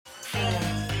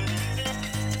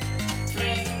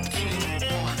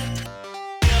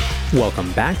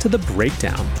Welcome back to The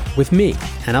Breakdown with me,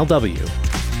 NLW.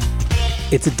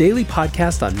 It's a daily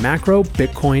podcast on macro,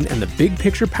 Bitcoin, and the big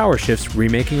picture power shifts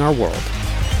remaking our world.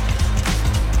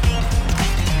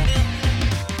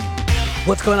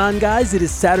 What's going on, guys? It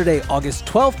is Saturday, August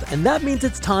 12th, and that means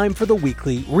it's time for the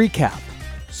weekly recap.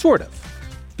 Sort of.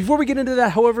 Before we get into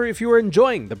that, however, if you are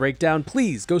enjoying The Breakdown,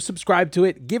 please go subscribe to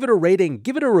it, give it a rating,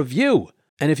 give it a review.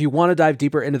 And if you want to dive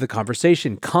deeper into the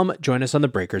conversation, come join us on the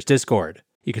Breakers Discord.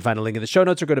 You can find a link in the show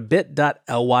notes or go to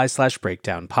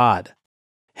bit.ly/breakdownpod.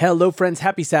 Hello, friends.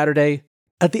 Happy Saturday.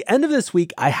 At the end of this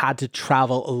week, I had to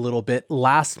travel a little bit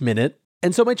last minute.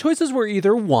 And so my choices were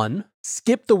either 1,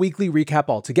 skip the weekly recap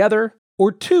altogether,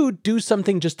 or 2, do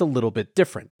something just a little bit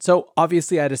different. So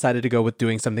obviously I decided to go with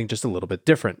doing something just a little bit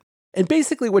different. And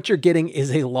basically what you're getting is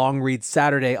a long read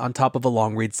Saturday on top of a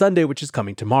long read Sunday, which is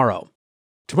coming tomorrow.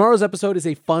 Tomorrow's episode is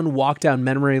a fun walk down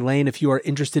memory lane if you are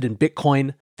interested in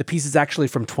Bitcoin. The piece is actually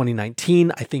from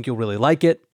 2019. I think you'll really like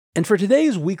it. And for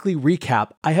today's weekly recap,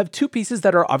 I have 2 pieces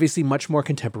that are obviously much more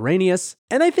contemporaneous,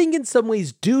 and I think in some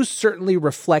ways do certainly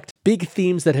reflect big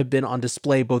themes that have been on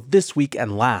display both this week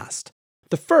and last.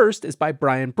 The first is by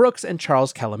Brian Brooks and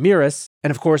Charles Calamiris,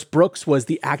 and of course Brooks was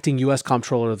the acting US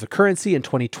comptroller of the currency in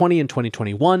 2020 and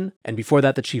 2021, and before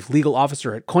that the chief legal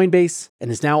officer at Coinbase, and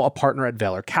is now a partner at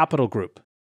Valor Capital Group.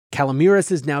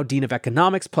 Calamiris is now Dean of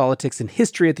Economics, Politics, and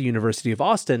History at the University of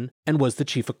Austin, and was the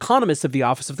chief economist of the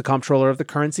Office of the Comptroller of the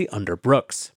Currency under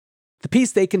Brooks. The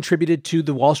piece they contributed to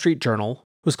the Wall Street Journal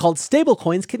was called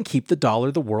Stablecoins Can Keep the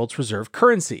Dollar the World's Reserve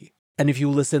Currency. And if you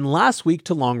listened last week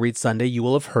to Long Read Sunday, you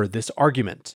will have heard this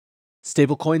argument.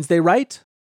 Stablecoins, they write,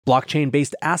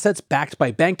 blockchain-based assets backed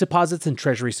by bank deposits and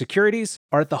treasury securities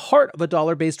are at the heart of a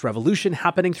dollar-based revolution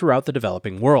happening throughout the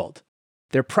developing world.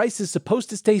 Their price is supposed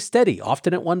to stay steady,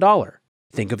 often at $1.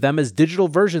 Think of them as digital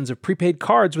versions of prepaid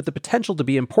cards with the potential to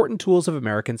be important tools of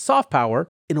American soft power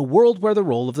in a world where the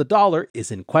role of the dollar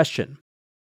is in question.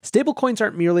 Stablecoins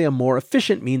aren't merely a more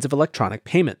efficient means of electronic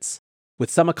payments. With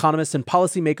some economists and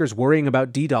policymakers worrying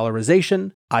about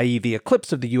de-dollarization, i.e. the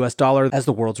eclipse of the US dollar as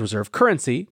the world's reserve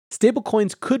currency,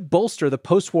 stablecoins could bolster the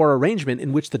post-war arrangement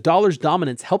in which the dollar's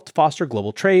dominance helped foster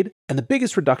global trade and the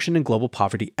biggest reduction in global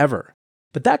poverty ever.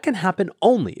 But that can happen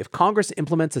only if Congress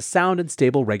implements a sound and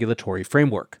stable regulatory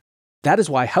framework. That is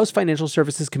why House Financial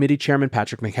Services Committee Chairman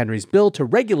Patrick McHenry's bill to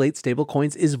regulate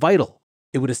stablecoins is vital.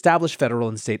 It would establish federal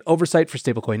and state oversight for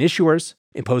stablecoin issuers,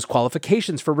 impose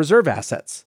qualifications for reserve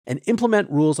assets, and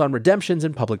implement rules on redemptions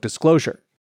and public disclosure.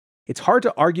 It's hard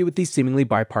to argue with these seemingly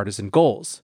bipartisan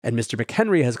goals, and Mr.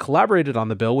 McHenry has collaborated on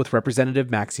the bill with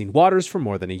Representative Maxine Waters for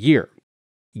more than a year.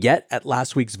 Yet, at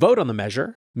last week's vote on the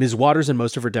measure, Ms. Waters and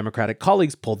most of her Democratic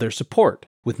colleagues pulled their support,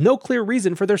 with no clear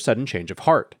reason for their sudden change of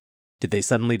heart. Did they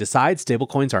suddenly decide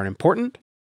stablecoins aren't important?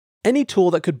 Any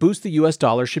tool that could boost the US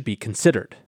dollar should be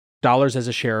considered. Dollars as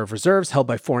a share of reserves held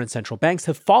by foreign central banks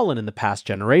have fallen in the past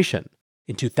generation.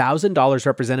 In 2000, dollars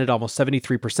represented almost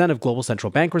 73% of global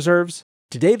central bank reserves.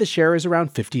 Today, the share is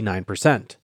around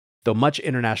 59%. Though much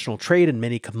international trade and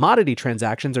many commodity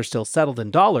transactions are still settled in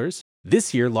dollars,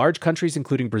 this year, large countries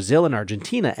including Brazil and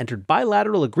Argentina entered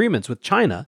bilateral agreements with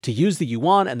China to use the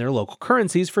yuan and their local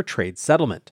currencies for trade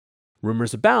settlement.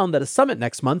 Rumors abound that a summit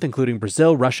next month, including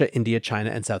Brazil, Russia, India, China,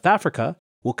 and South Africa,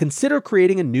 will consider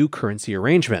creating a new currency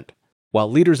arrangement. While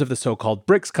leaders of the so-called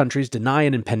BRICS countries deny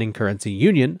an impending currency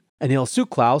union, Anil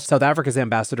Suklal, South Africa's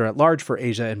ambassador at large for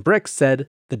Asia and BRICS, said,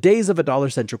 "The days of a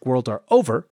dollar-centric world are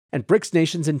over, and BRICS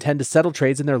nations intend to settle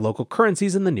trades in their local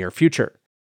currencies in the near future."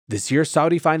 This year,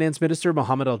 Saudi Finance Minister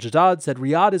Mohammed al-Jadid said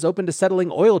Riyadh is open to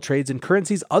settling oil trades in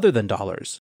currencies other than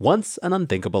dollars, once an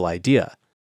unthinkable idea.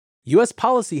 US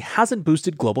policy hasn't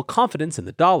boosted global confidence in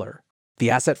the dollar. The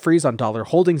asset freeze on dollar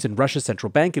holdings in Russia's central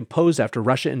bank imposed after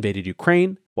Russia invaded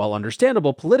Ukraine, while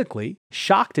understandable politically,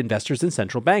 shocked investors and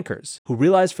central bankers, who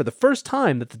realized for the first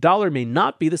time that the dollar may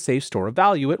not be the safe store of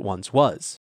value it once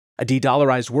was. A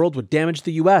de-dollarized world would damage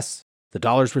the US. The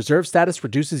dollar's reserve status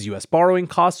reduces US borrowing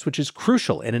costs, which is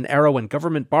crucial in an era when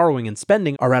government borrowing and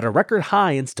spending are at a record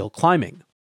high and still climbing.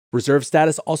 Reserve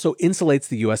status also insulates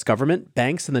the US government,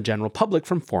 banks, and the general public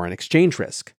from foreign exchange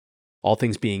risk. All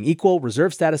things being equal,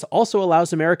 reserve status also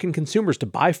allows American consumers to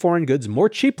buy foreign goods more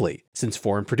cheaply, since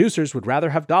foreign producers would rather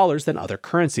have dollars than other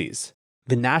currencies.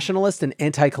 The nationalist and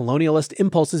anti-colonialist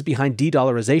impulses behind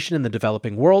de-dollarization in the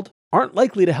developing world aren't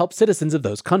likely to help citizens of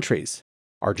those countries.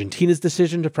 Argentina's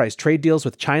decision to price trade deals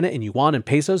with China in yuan and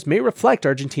pesos may reflect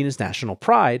Argentina's national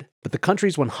pride, but the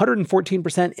country's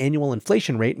 114% annual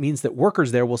inflation rate means that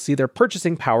workers there will see their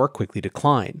purchasing power quickly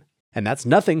decline. And that's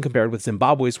nothing compared with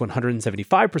Zimbabwe's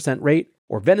 175% rate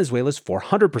or Venezuela's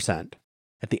 400%.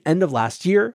 At the end of last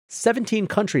year, 17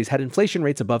 countries had inflation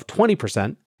rates above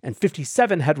 20%, and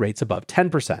 57 had rates above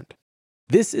 10%.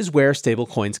 This is where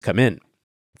stablecoins come in.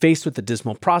 Faced with the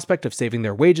dismal prospect of saving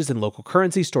their wages in local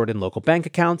currency stored in local bank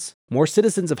accounts, more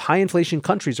citizens of high-inflation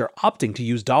countries are opting to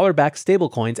use dollar-backed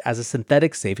stablecoins as a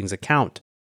synthetic savings account.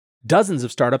 Dozens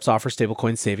of startups offer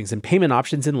stablecoin savings and payment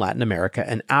options in Latin America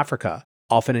and Africa,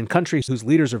 often in countries whose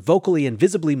leaders are vocally and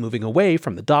visibly moving away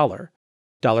from the dollar.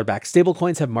 Dollar-backed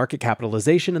stablecoins have market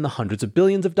capitalization in the hundreds of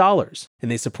billions of dollars,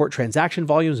 and they support transaction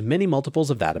volumes many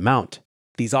multiples of that amount.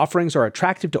 These offerings are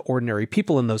attractive to ordinary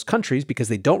people in those countries because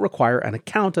they don't require an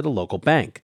account at a local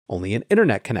bank, only an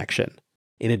internet connection.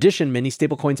 In addition, many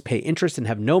stablecoins pay interest and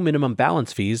have no minimum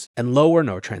balance fees and low or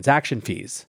no transaction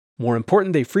fees. More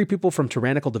important, they free people from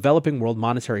tyrannical developing world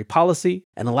monetary policy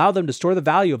and allow them to store the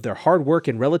value of their hard work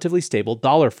in relatively stable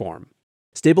dollar form.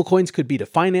 Stablecoins could be to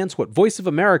finance what Voice of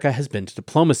America has been to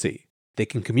diplomacy. They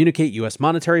can communicate U.S.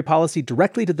 monetary policy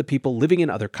directly to the people living in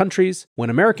other countries when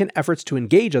American efforts to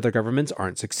engage other governments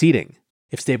aren't succeeding.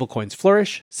 If stablecoins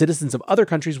flourish, citizens of other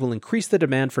countries will increase the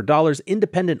demand for dollars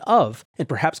independent of, and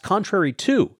perhaps contrary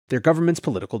to, their government's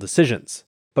political decisions.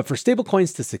 But for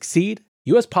stablecoins to succeed,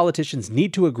 U.S. politicians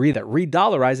need to agree that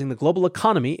re-dollarizing the global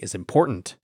economy is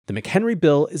important. The McHenry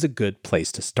bill is a good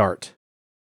place to start.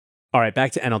 All right,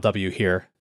 back to NLW here.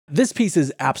 This piece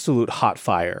is absolute hot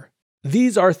fire.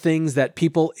 These are things that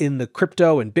people in the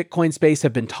crypto and Bitcoin space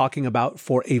have been talking about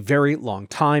for a very long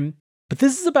time, but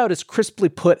this is about as crisply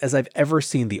put as I've ever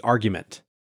seen the argument.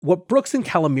 What Brooks and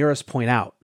Calamiris point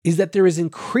out is that there is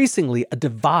increasingly a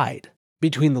divide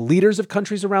between the leaders of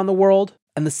countries around the world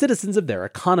and the citizens of their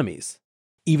economies.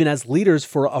 Even as leaders,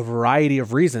 for a variety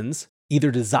of reasons, either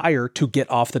desire to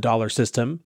get off the dollar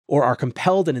system or are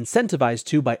compelled and incentivized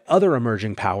to by other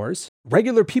emerging powers,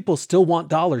 regular people still want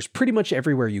dollars pretty much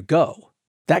everywhere you go.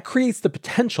 That creates the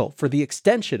potential for the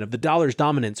extension of the dollar's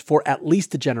dominance for at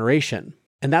least a generation.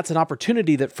 And that's an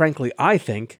opportunity that, frankly, I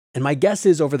think, and my guess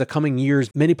is over the coming years,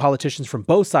 many politicians from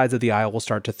both sides of the aisle will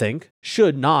start to think,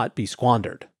 should not be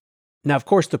squandered. Now, of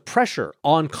course, the pressure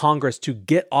on Congress to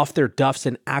get off their duffs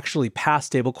and actually pass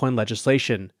stablecoin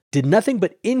legislation did nothing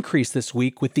but increase this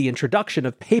week with the introduction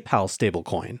of PayPal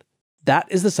stablecoin. That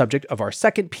is the subject of our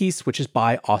second piece, which is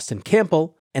by Austin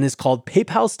Campbell, and is called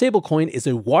PayPal Stablecoin is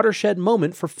a Watershed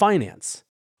Moment for Finance.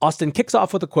 Austin kicks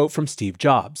off with a quote from Steve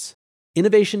Jobs.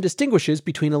 Innovation distinguishes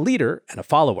between a leader and a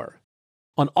follower.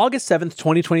 On August 7th,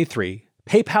 2023,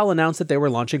 PayPal announced that they were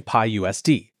launching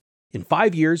PiUSD. In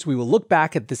 5 years, we will look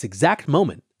back at this exact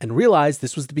moment and realize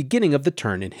this was the beginning of the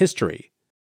turn in history.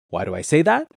 Why do I say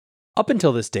that? Up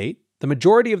until this date, the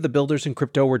majority of the builders in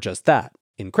crypto were just that,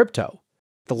 in crypto.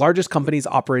 The largest companies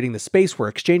operating the space were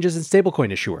exchanges and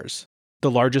stablecoin issuers.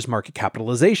 The largest market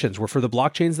capitalizations were for the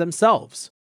blockchains themselves.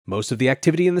 Most of the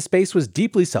activity in the space was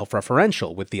deeply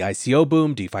self-referential, with the ICO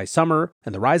boom, DeFi summer,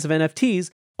 and the rise of NFTs,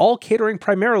 all catering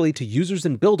primarily to users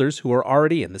and builders who are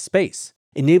already in the space,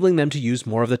 enabling them to use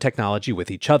more of the technology with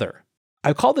each other.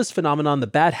 I call this phenomenon the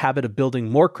bad habit of building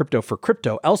more crypto for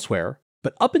crypto elsewhere,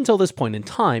 but up until this point in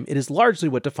time, it is largely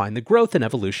what defined the growth and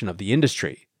evolution of the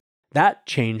industry. That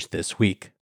changed this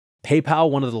week.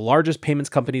 PayPal, one of the largest payments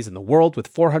companies in the world with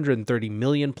 430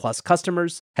 million plus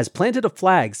customers, has planted a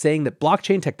flag saying that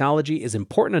blockchain technology is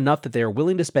important enough that they are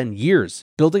willing to spend years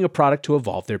building a product to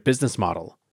evolve their business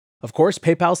model. Of course,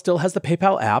 PayPal still has the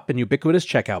PayPal app and ubiquitous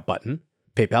checkout button.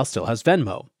 PayPal still has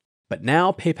Venmo. But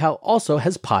now PayPal also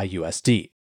has PiUSD.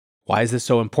 Why is this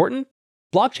so important?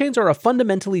 Blockchains are a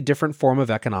fundamentally different form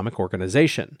of economic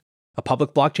organization. A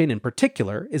public blockchain in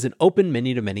particular is an open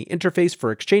many-to-many interface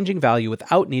for exchanging value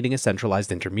without needing a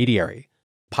centralized intermediary.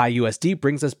 PiUSD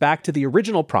brings us back to the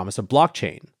original promise of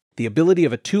blockchain, the ability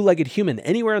of a two-legged human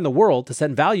anywhere in the world to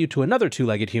send value to another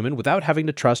two-legged human without having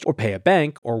to trust or pay a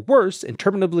bank, or worse,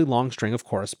 interminably long string of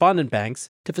correspondent banks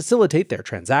to facilitate their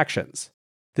transactions.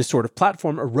 This sort of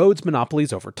platform erodes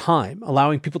monopolies over time,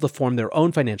 allowing people to form their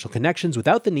own financial connections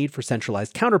without the need for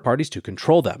centralized counterparties to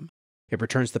control them. It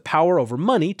returns the power over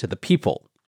money to the people.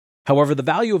 However, the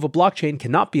value of a blockchain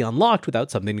cannot be unlocked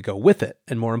without something to go with it,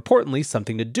 and more importantly,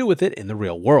 something to do with it in the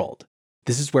real world.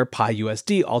 This is where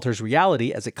PiUSD alters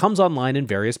reality as it comes online in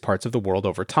various parts of the world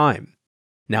over time.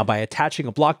 Now, by attaching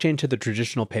a blockchain to the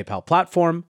traditional PayPal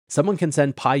platform, someone can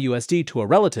send PiUSD to a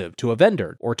relative, to a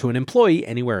vendor, or to an employee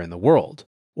anywhere in the world.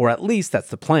 Or at least that's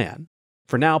the plan.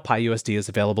 For now, PiUSD is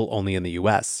available only in the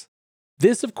US.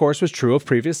 This, of course, was true of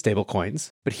previous stablecoins,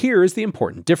 but here is the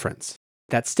important difference.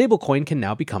 That stablecoin can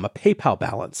now become a PayPal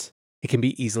balance. It can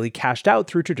be easily cashed out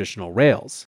through traditional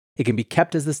rails. It can be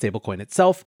kept as the stablecoin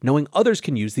itself, knowing others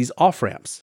can use these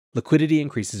off-ramps. Liquidity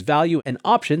increases value and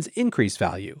options increase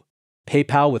value.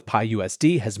 PayPal with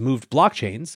PiUSD has moved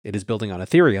blockchains, it is building on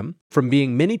Ethereum, from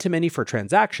being many-to-many for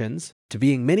transactions to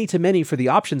being many-to-many for the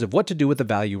options of what to do with the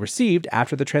value received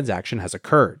after the transaction has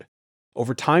occurred.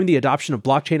 Over time, the adoption of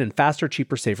blockchain and faster,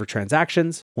 cheaper, safer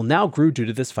transactions will now grow due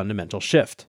to this fundamental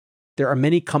shift. There are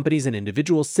many companies and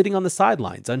individuals sitting on the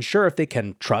sidelines, unsure if they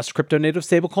can trust crypto-native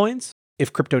stablecoins,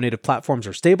 if crypto-native platforms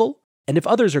are stable, and if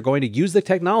others are going to use the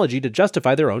technology to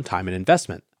justify their own time and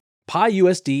investment.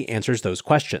 PiUSD answers those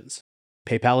questions.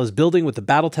 PayPal is building with the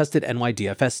battle-tested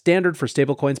NYDFS standard for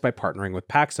stablecoins by partnering with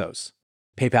Paxos.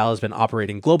 PayPal has been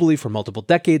operating globally for multiple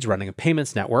decades, running a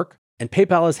payments network, and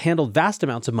PayPal has handled vast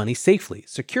amounts of money safely,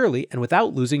 securely, and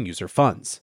without losing user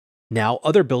funds. Now,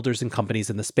 other builders and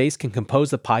companies in the space can compose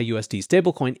the PiUSD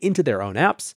stablecoin into their own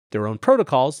apps, their own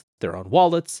protocols, their own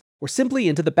wallets, or simply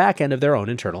into the back end of their own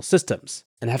internal systems,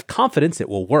 and have confidence it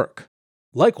will work.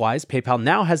 Likewise, PayPal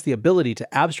now has the ability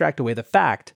to abstract away the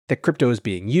fact that crypto is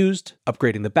being used,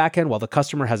 upgrading the backend while the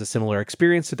customer has a similar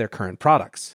experience to their current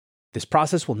products. This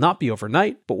process will not be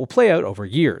overnight, but will play out over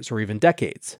years or even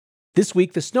decades. This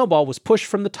week, the snowball was pushed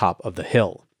from the top of the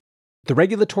hill. The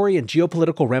regulatory and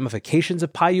geopolitical ramifications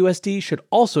of PiUSD should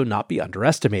also not be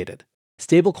underestimated.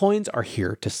 Stablecoins are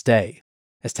here to stay.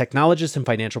 As technologists and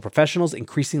financial professionals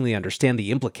increasingly understand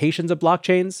the implications of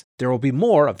blockchains, there will be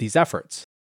more of these efforts.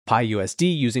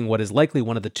 PiUSD, using what is likely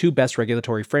one of the two best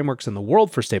regulatory frameworks in the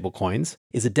world for stablecoins,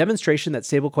 is a demonstration that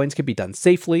stablecoins can be done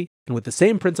safely and with the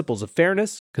same principles of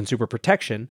fairness, consumer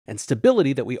protection, and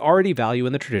stability that we already value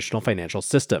in the traditional financial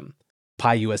system.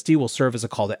 PiUSD will serve as a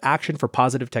call to action for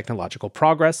positive technological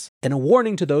progress and a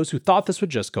warning to those who thought this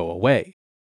would just go away.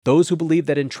 Those who believe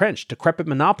that entrenched, decrepit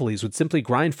monopolies would simply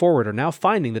grind forward are now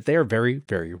finding that they are very,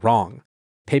 very wrong.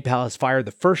 PayPal has fired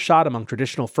the first shot among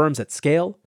traditional firms at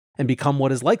scale and become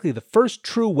what is likely the first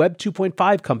true Web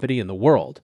 2.5 company in the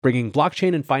world, bringing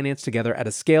blockchain and finance together at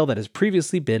a scale that has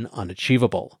previously been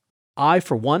unachievable. I,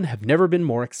 for one, have never been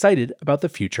more excited about the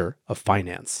future of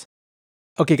finance.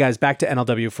 Okay guys, back to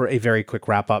NLW for a very quick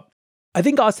wrap up. I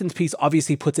think Austin's piece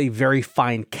obviously puts a very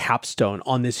fine capstone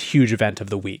on this huge event of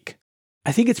the week.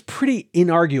 I think it's pretty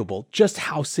inarguable just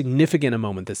how significant a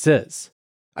moment this is.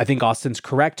 I think Austin's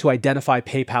correct to identify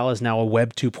PayPal as now a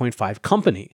Web 2.5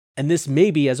 company, and this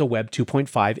may be as a Web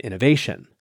 2.5 innovation.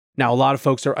 Now, a lot of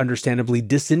folks are understandably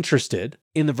disinterested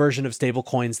in the version of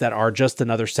stablecoins that are just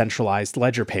another centralized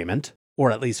ledger payment,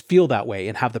 or at least feel that way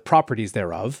and have the properties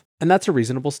thereof, and that's a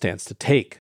reasonable stance to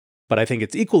take. But I think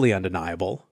it's equally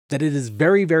undeniable that it is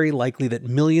very, very likely that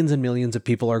millions and millions of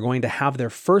people are going to have their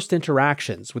first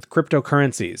interactions with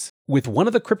cryptocurrencies with one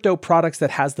of the crypto products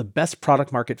that has the best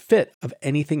product market fit of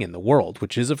anything in the world,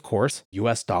 which is, of course,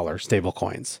 US dollar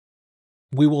stablecoins.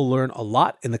 We will learn a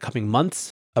lot in the coming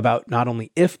months about not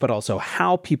only if, but also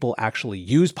how people actually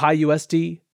use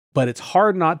PiUSD, but it's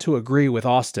hard not to agree with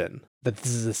Austin that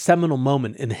this is a seminal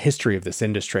moment in the history of this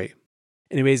industry.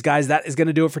 Anyways, guys, that is going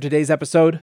to do it for today's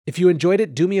episode. If you enjoyed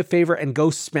it, do me a favor and go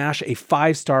smash a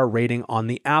 5-star rating on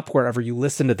the app wherever you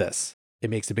listen to this. It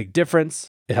makes a big difference,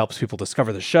 it helps people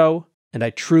discover the show, and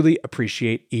I truly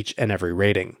appreciate each and every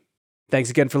rating. Thanks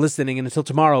again for listening, and until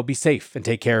tomorrow, be safe and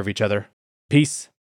take care of each other. Peace.